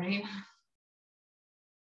today, right?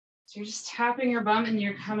 So you're just tapping your bum and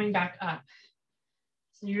you're coming back up.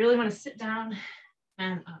 So you really want to sit down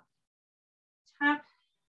and up. Tap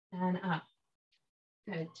and up.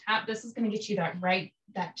 Good. Tap. This is going to get you that right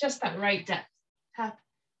depth. Tap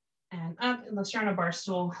and up. Unless you're on a bar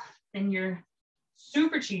stool, then you're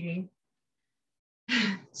super cheating.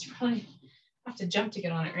 You probably have to jump to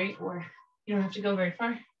get on it, right? Or you don't have to go very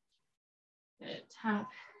far. Good. Tap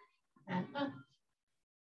and up.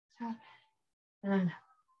 Tap and up.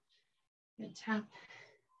 Good. Tap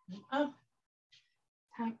and up.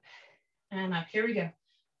 Tap and up. Here we go.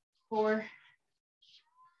 4,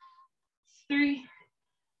 3,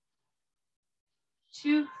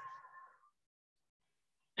 2,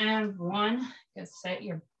 and 1. Just set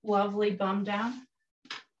your lovely bum down.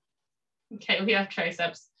 Okay, we have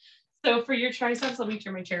triceps. So for your triceps, let me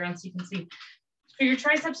turn my chair on so you can see. For your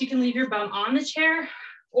triceps, you can leave your bum on the chair,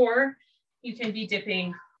 or you can be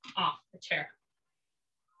dipping off the chair.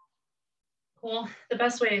 Cool. The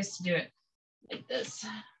best way is to do it like this.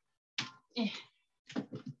 I'm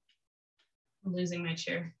losing my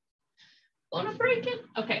chair. Gonna break it.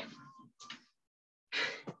 Okay.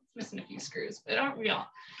 It's missing a few screws, but aren't we all?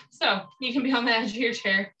 So you can be on the edge of your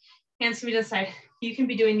chair, hands can be to the side. You can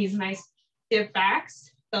be doing these nice dip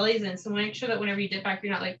backs, bellies in. So make sure that whenever you dip back,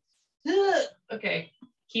 you're not like, ugh. Okay,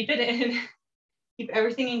 keep it in, keep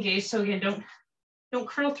everything engaged. So again, don't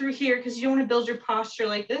curl through here because you don't want to build your posture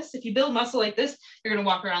like this. If you build muscle like this, you're gonna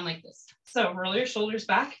walk around like this. So roll your shoulders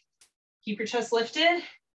back, keep your chest lifted,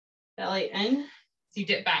 belly in, so you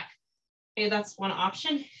dip back. Okay, that's one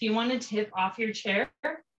option. If you want to tip off your chair,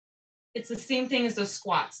 it's the same thing as those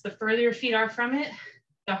squats. The further your feet are from it,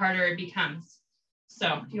 the harder it becomes.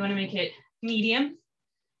 So if you want to make it medium,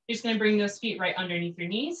 you're just going to bring those feet right underneath your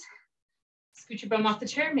knees. Scoot your bum off the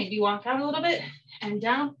chair, maybe walk out a little bit and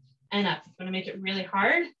down and up. If you want to make it really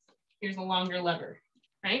hard, here's a longer lever,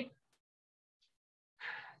 right?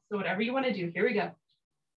 So whatever you want to do, here we go.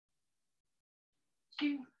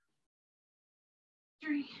 2,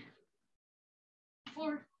 3,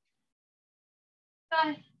 4,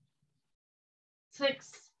 5,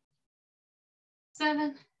 6,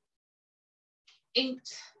 7,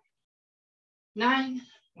 8, 9,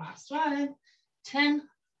 last one, 10.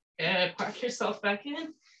 Good, park yourself back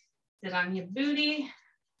in, sit on your booty,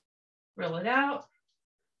 roll it out.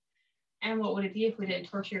 And what would it be if we didn't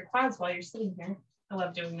torture your quads while you're sitting here? I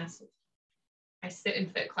love doing this with my sit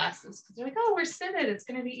and fit classes because they're like, oh, we're seated, it's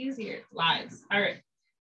gonna be easier. Lies. All right,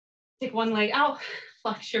 take one leg out,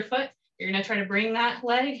 flex your foot. You're gonna try to bring that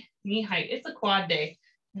leg knee height. It's a quad day.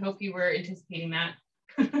 I hope you were anticipating that.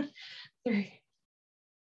 3,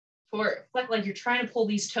 4, flex like you're trying to pull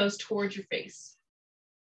these toes towards your face.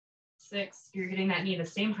 6, you're getting that knee the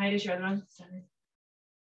same height as your other one. 7,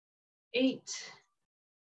 8,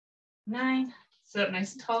 9, sit up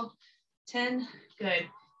nice and tall. 10, good.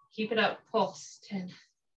 Keep it up, pulse. 10,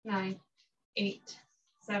 9, 8,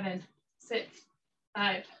 7, 6,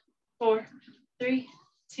 5, 4, 3,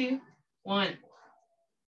 2, 1.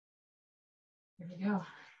 Here we go.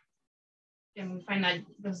 And we find that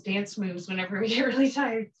those dance moves whenever we get really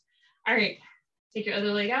tired. All right, take your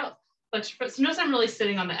other leg out, flex your foot. So notice I'm really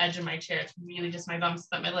sitting on the edge of my chair. It's really just my bum so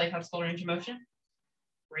that my leg has full range of motion.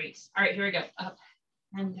 Great. All right, here we go. Up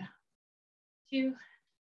and down. 2.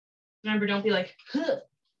 Remember, don't be like, huh.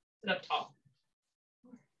 Sit up tall.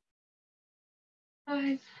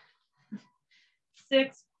 5,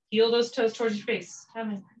 6. Heel those toes towards your face.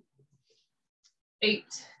 7, 8,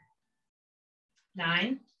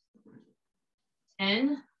 9,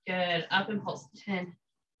 10. Good. Up and pulse. 10,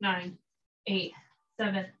 9, 8,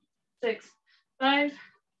 7, 6, 5,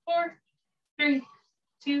 4, 3,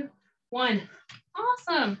 2, 1.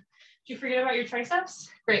 Awesome. Did you forget about your triceps?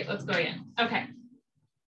 Great. Let's go again. Okay.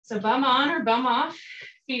 So bum on or bum off,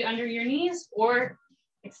 feet under your knees, or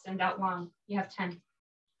extend out long. You have 10.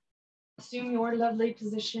 Assume your lovely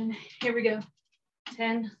position. Here we go.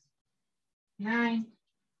 10, 9,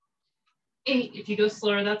 8. If you go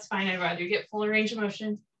slower, that's fine. I'd rather you get full range of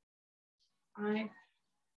motion. 5,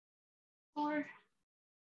 4,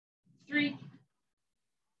 3,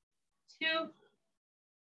 2,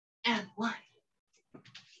 and 1.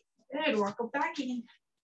 Good, walk back in.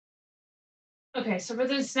 Okay, so for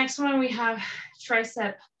this next one, we have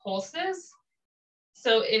tricep pulses.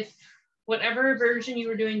 So if whatever version you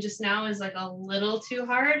were doing just now is like a little too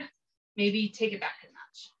hard, maybe take it back a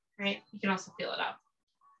notch, right? You can also feel it out.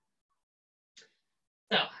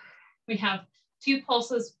 So we have 2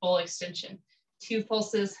 pulses, full extension, 2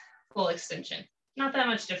 pulses, full extension. Not that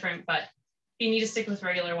much different, but if you need to stick with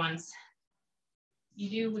regular ones, you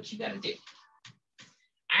do what you gotta do.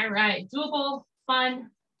 All right, doable, fun,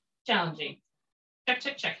 challenging. Check,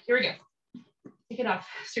 check, check. Here we go. Take it off.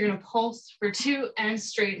 So you're gonna pulse for 2 and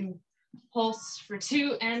straighten. Pulse for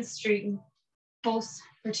 2 and straighten. Pulse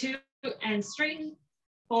for 2 and straighten.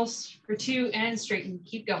 Pulse for 2 and straighten.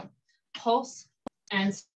 Keep going. Pulse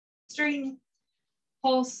and straighten.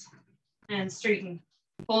 Pulse and straighten.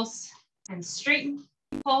 Pulse and straighten.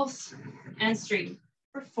 Pulse and straighten.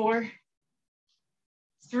 For 4,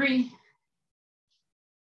 3,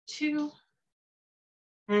 2,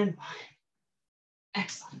 and 1.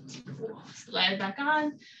 Excellent. Slide back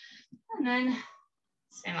on, and then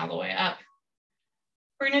stand all the way up.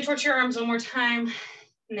 We're gonna torch your arms one more time,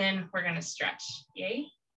 and then we're gonna stretch. Yay,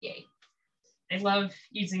 yay. I love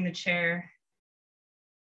using the chair.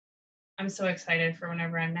 I'm so excited for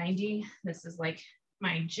whenever I'm 90. This is like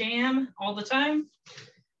my jam all the time.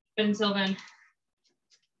 But until then,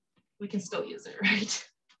 we can still use it, right?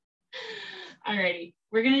 Alrighty,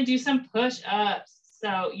 we're gonna do some push-ups.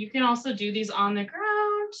 So you can also do these on the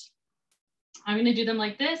ground. I'm gonna do them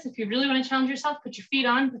like this. If you really wanna challenge yourself, put your feet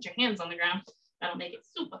on, put your hands on the ground. That'll make it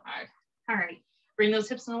super hard. All right, bring those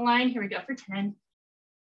hips in a line. Here we go for 10,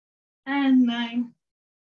 and 9,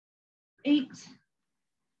 8,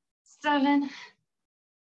 7,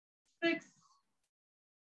 6,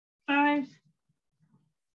 5,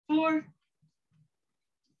 4,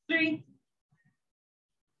 3,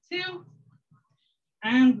 2,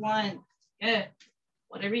 and 1. Good.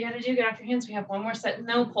 Whatever you got to do, get off your hands. We have one more set.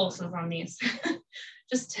 No pulses on these.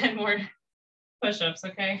 Just 10 more push-ups,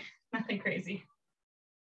 okay? Nothing crazy.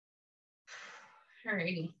 All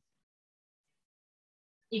righty.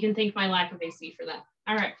 You can thank my lack of AC for that.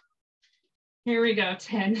 All right. Here we go.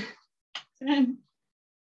 10, 10,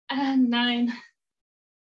 and 9,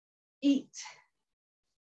 8,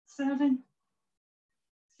 7,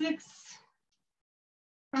 6,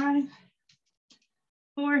 5,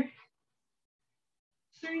 4,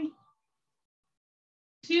 3,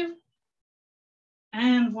 2,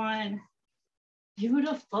 and 1.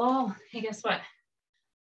 Beautiful. Hey, guess what?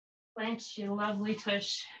 Plant your lovely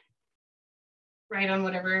tush right on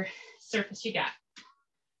whatever surface you got.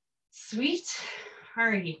 Sweet.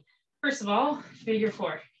 Alrighty. First of all, figure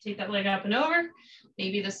 4. Take that leg up and over.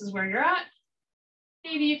 Maybe this is where you're at.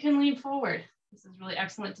 Maybe you can lean forward. This is really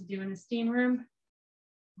excellent to do in the steam room.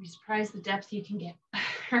 You'd be surprised the depth you can get.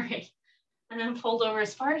 All right. And then fold over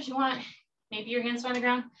as far as you want. Maybe your hands are on the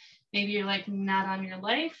ground. Maybe you're like not on your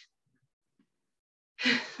life.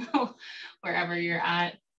 Wherever you're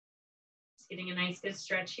at. Just getting a nice good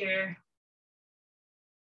stretch here.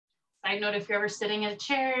 Side note, if you're ever sitting in a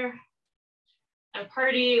chair at a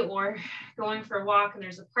party or going for a walk and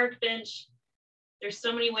there's a park bench, there's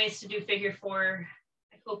so many ways to do figure 4.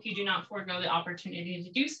 I hope you do not forego the opportunity to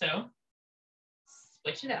do so.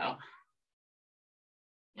 Switch it out.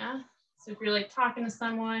 Yeah. So if you're like talking to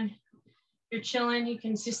someone, you're chilling, you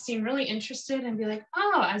can just seem really interested and be like,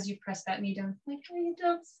 oh, as you press that knee down, like, oh, you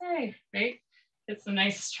don't say, right? It's a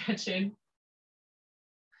nice stretch in.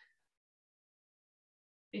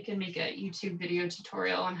 You can make a YouTube video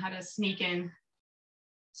tutorial on how to sneak in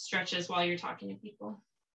stretches while you're talking to people.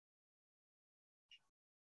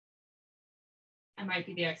 I might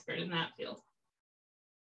be the expert in that field.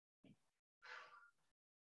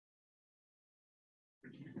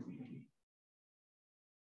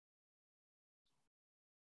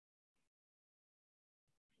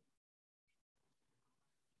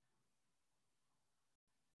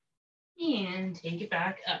 And take it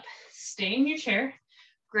back up. Stay in your chair,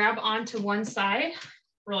 grab onto one side,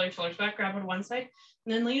 roll your shoulders back, grab on one side,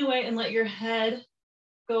 and then lean away and let your head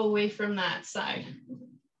go away from that side.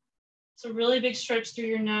 So really big stretch through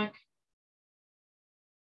your neck.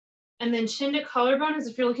 And then chin to collarbone as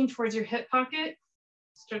if you're looking towards your hip pocket.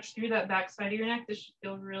 Stretch through that back side of your neck. This should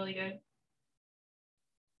feel really good.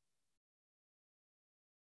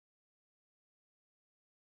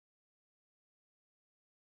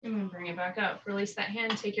 And then bring it back up. Release that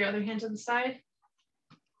hand, take your other hand to the side.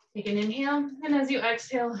 Take an inhale, and as you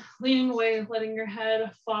exhale, leaning away, letting your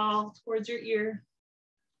head fall towards your ear.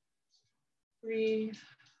 Breathe.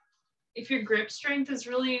 If your grip strength is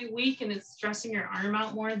really weak and it's stressing your arm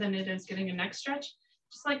out more than it is getting a neck stretch,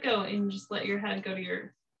 just let go and just let your head go to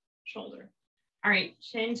your shoulder. All right,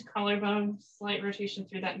 chin to collarbone, slight rotation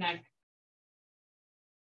through that neck.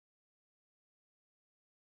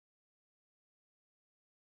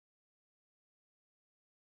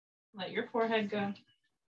 Let your forehead go.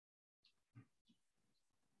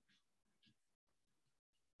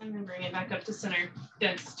 And then bring it back up to center.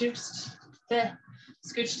 Good, scooch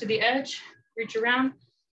to the edge, reach around.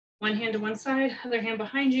 One hand to one side, other hand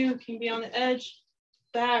behind you, can be on the edge,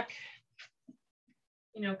 back.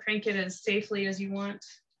 You know, crank it as safely as you want,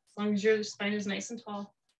 as long as your spine is nice and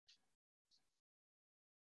tall.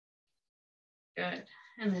 Good,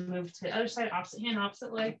 and then move to the other side, opposite hand,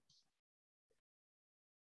 opposite leg.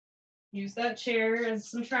 Use that chair as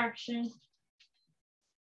some traction.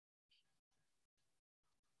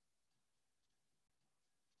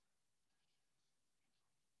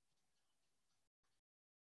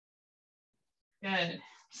 Good.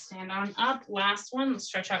 Stand on up. Last one. Let's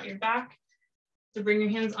stretch out your back. So bring your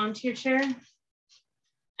hands onto your chair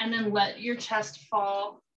and then let your chest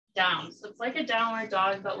fall down. So it's like a downward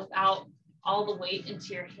dog, but without all the weight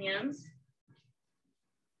into your hands.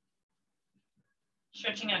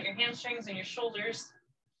 Stretching out your hamstrings and your shoulders.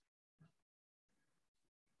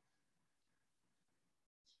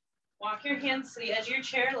 Walk your hands to the edge of your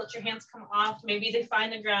chair. Let your hands come off. Maybe they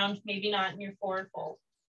find the ground, maybe not in your forward fold.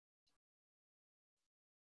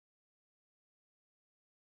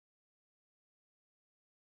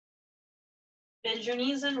 Bend your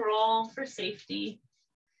knees and roll for safety.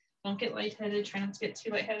 Don't get lightheaded. Try not to get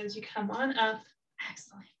too lightheaded as you come on up.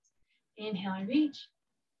 Excellent. Inhale and reach.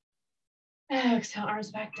 Exhale,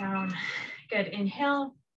 arms back down. Good.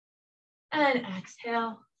 Inhale and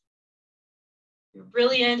exhale. You're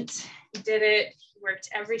brilliant. You did it. You worked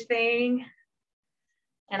everything.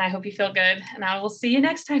 And I hope you feel good. And I will see you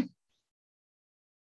next time.